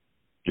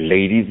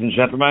Ladies and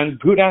gentlemen,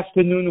 good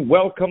afternoon.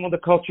 Welcome on the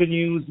Culture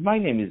News. My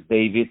name is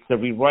David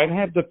Savira and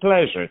I have the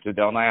pleasure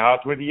today on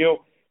iHeartRadio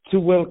to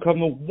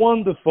welcome a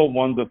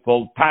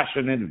wonderful,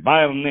 passionate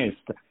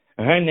violinist.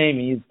 Her name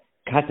is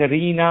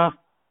Katharina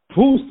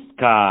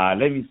Pustka.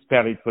 Let me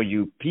spell it for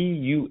you.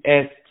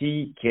 Pustka.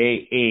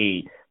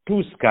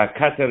 Pustka,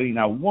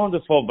 Katharina,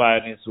 wonderful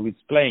violinist who is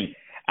playing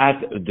at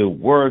the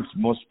world's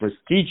most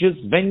prestigious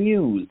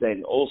venues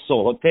and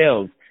also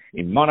hotels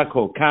in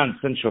Monaco, Cannes,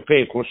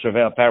 Saint-Tropez,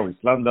 Courchevel, Paris,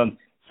 London,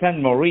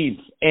 St. Moritz,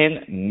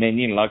 and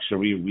many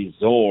luxury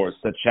resorts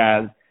such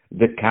as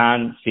the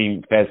Cannes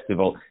Film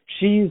Festival.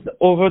 She's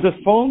over the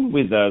phone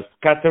with us.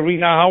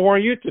 Katharina, how are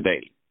you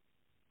today?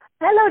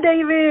 Hello,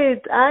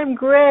 David. I'm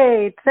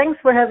great. Thanks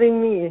for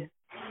having me.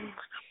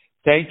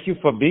 Thank you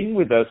for being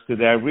with us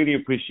today. I really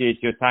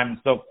appreciate your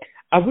time. So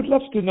I would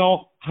love to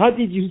know, how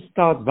did you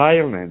start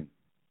violin?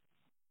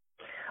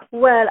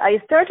 Well,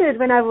 I started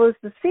when I was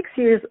 6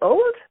 years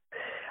old.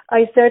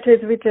 I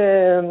started with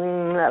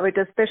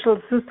a special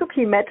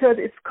Suzuki method.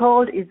 It's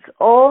called. It's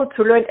all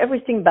to learn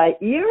everything by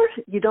ear.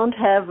 You don't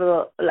have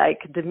like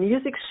the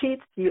music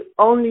sheets. You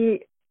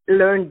only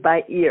learn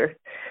by ear.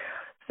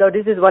 So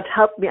this is what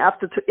helped me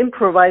after to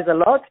improvise a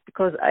lot,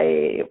 because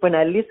when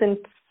I listen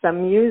to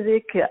some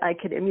music, I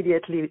can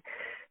immediately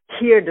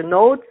hear the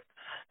notes.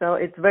 So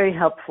it's very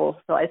helpful.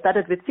 So I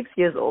started with 6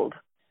 years old.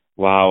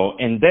 Wow.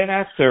 And then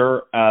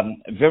after,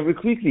 very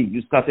quickly,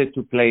 you started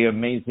to play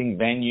amazing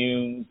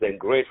venues and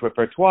great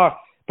repertoire.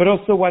 But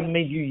also what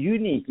made you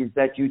unique is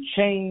that you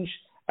changed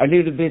a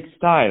little bit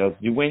styles.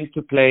 You went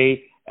to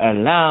play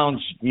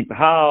lounge, deep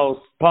house,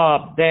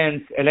 pop,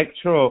 dance,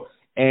 electro,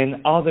 and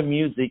other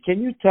music.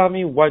 Can you tell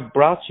me what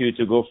brought you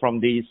to go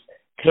from these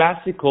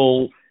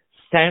classical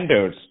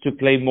standards to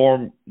play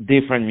more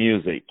different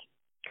music?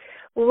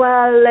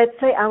 Well, let's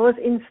say I was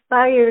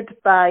inspired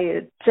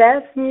by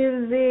jazz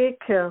music.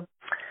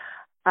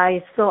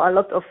 I saw a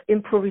lot of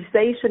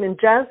improvisation in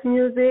jazz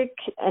music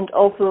and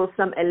also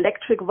some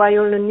electric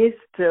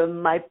violinists.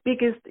 My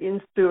biggest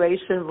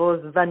inspiration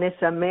was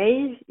Vanessa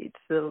May.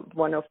 It's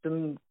one of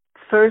the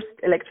first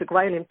electric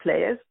violin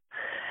players.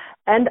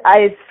 And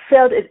I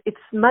felt it's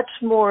much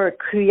more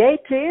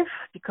creative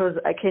because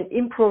I can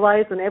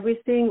improvise on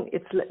everything.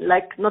 It's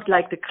not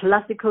like the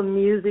classical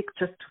music,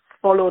 just to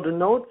follow the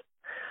notes.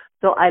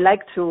 So I like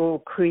to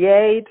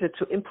create,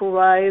 to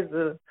improvise.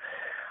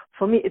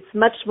 For me, it's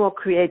much more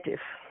creative.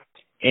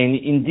 And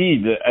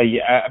indeed,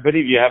 I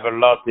believe you have a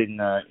lot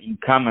in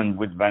common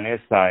with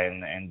Vanessa,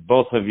 and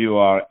both of you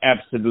are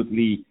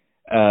absolutely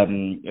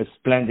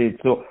splendid.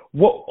 So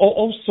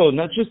also,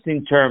 not just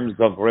in terms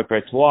of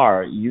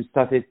repertoire, you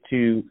started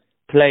to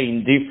play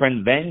in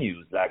different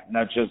venues, like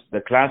not just the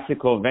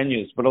classical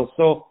venues, but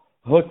also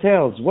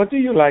hotels. What do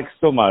you like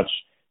so much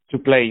to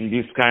play in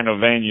these kind of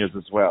venues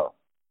as well?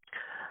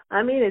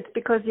 I mean, it's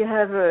because you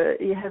have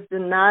the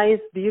nice,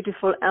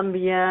 beautiful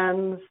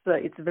ambience.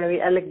 It's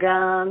very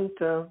elegant,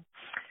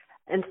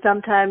 and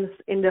sometimes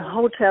in the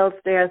hotels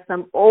there are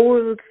some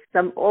old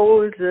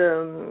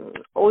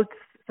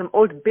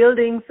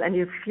buildings, and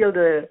you feel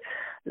the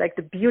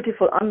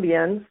beautiful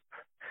ambience,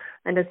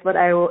 and that's what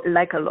I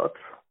like a lot.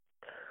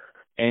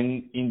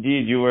 And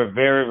indeed, you were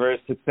very, very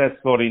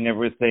successful in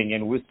everything,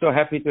 and we're so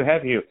happy to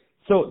have you.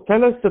 So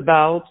tell us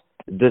about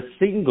the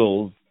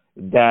singles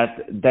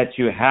that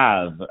you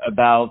have,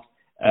 about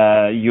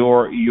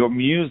your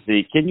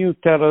music. Can you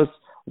tell us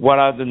what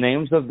are the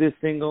names of these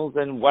singles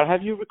and what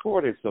have you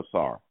recorded so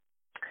far?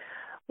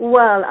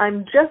 Well,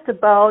 I'm just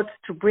about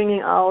to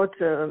bring out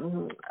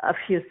a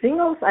few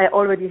singles. I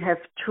already have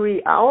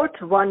 3 out.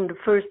 The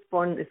first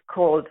one is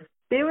called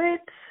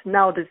Spirit.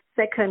 Now the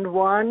second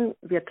one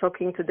we are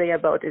talking today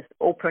about is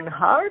Open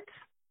Heart.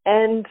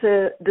 And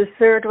the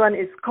third one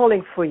is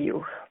Calling for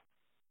You.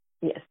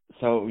 Yes.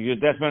 So you're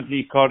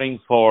definitely calling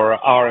for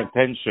our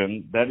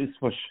attention, that is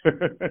for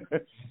sure.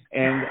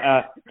 And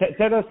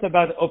tell us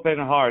about Open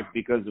Heart,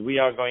 because we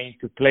are going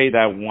to play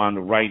that one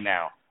right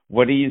now.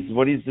 What is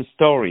the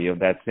story of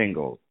that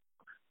single?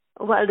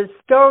 Well, the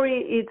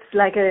story,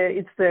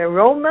 it's a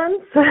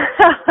romance,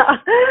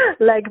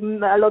 like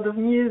a lot of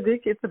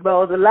music. It's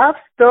about a love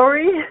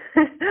story.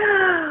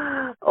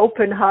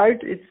 Open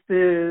Heart,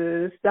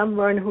 it's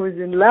someone who is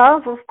in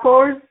love, of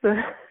course.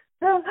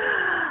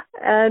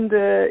 And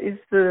is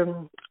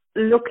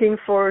looking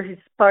for his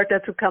partner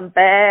to come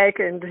back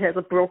and has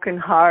a broken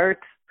heart.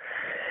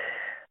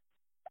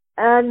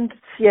 And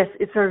yes,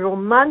 it's a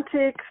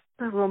romantic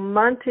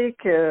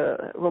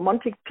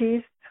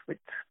piece with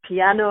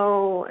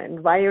piano and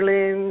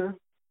violin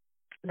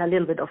and a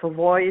little bit of a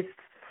voice,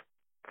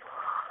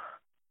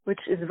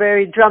 which is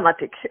very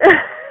dramatic.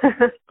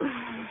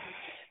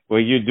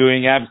 Well, you're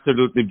doing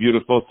absolutely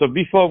beautiful. So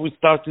before we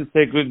start to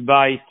say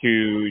goodbye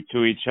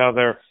to each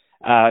other,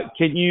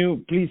 can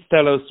you please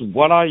tell us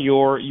what are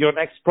your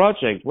next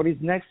project? What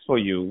is next for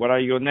you? What are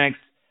your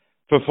next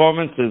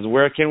performances?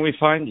 Where can we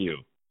find you?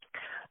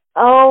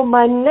 Oh,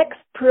 my next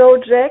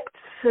project,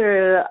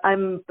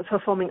 I'm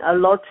performing a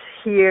lot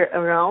here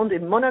around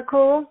in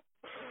Monaco.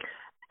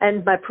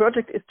 And my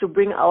project is to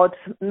bring out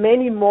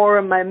many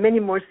more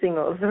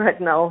singles right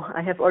now.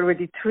 I have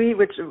already 3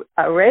 which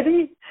are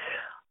ready.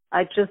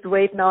 I just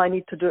wait now. I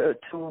need to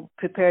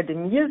prepare the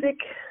music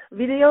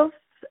videos,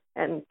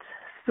 and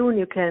soon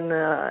you can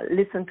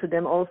listen to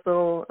them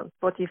also on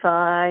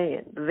Spotify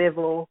and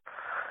Vevo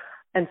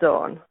and so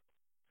on.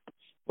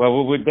 Well,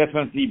 we will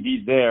definitely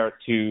be there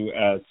to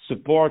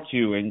support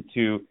you and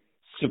to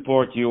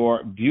support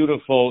your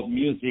beautiful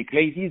music.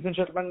 Ladies and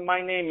gentlemen,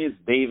 my name is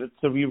David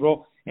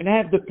Cerrero, and I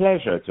have the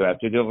pleasure to have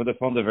today over the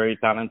phone the very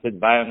talented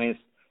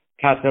violinist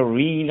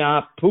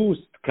Katharina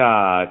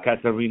Pustka.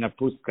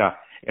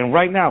 And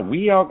right now,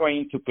 we are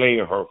going to play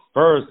her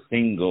first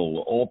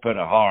single, Open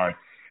Heart,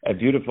 a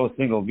beautiful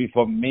single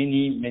before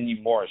many, many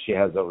more she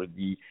has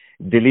already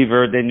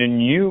delivered, and a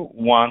new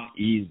one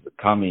is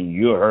coming.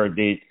 You heard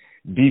it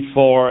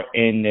before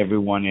and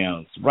everyone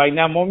else. Right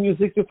now, more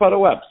music to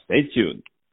follow up. Stay tuned.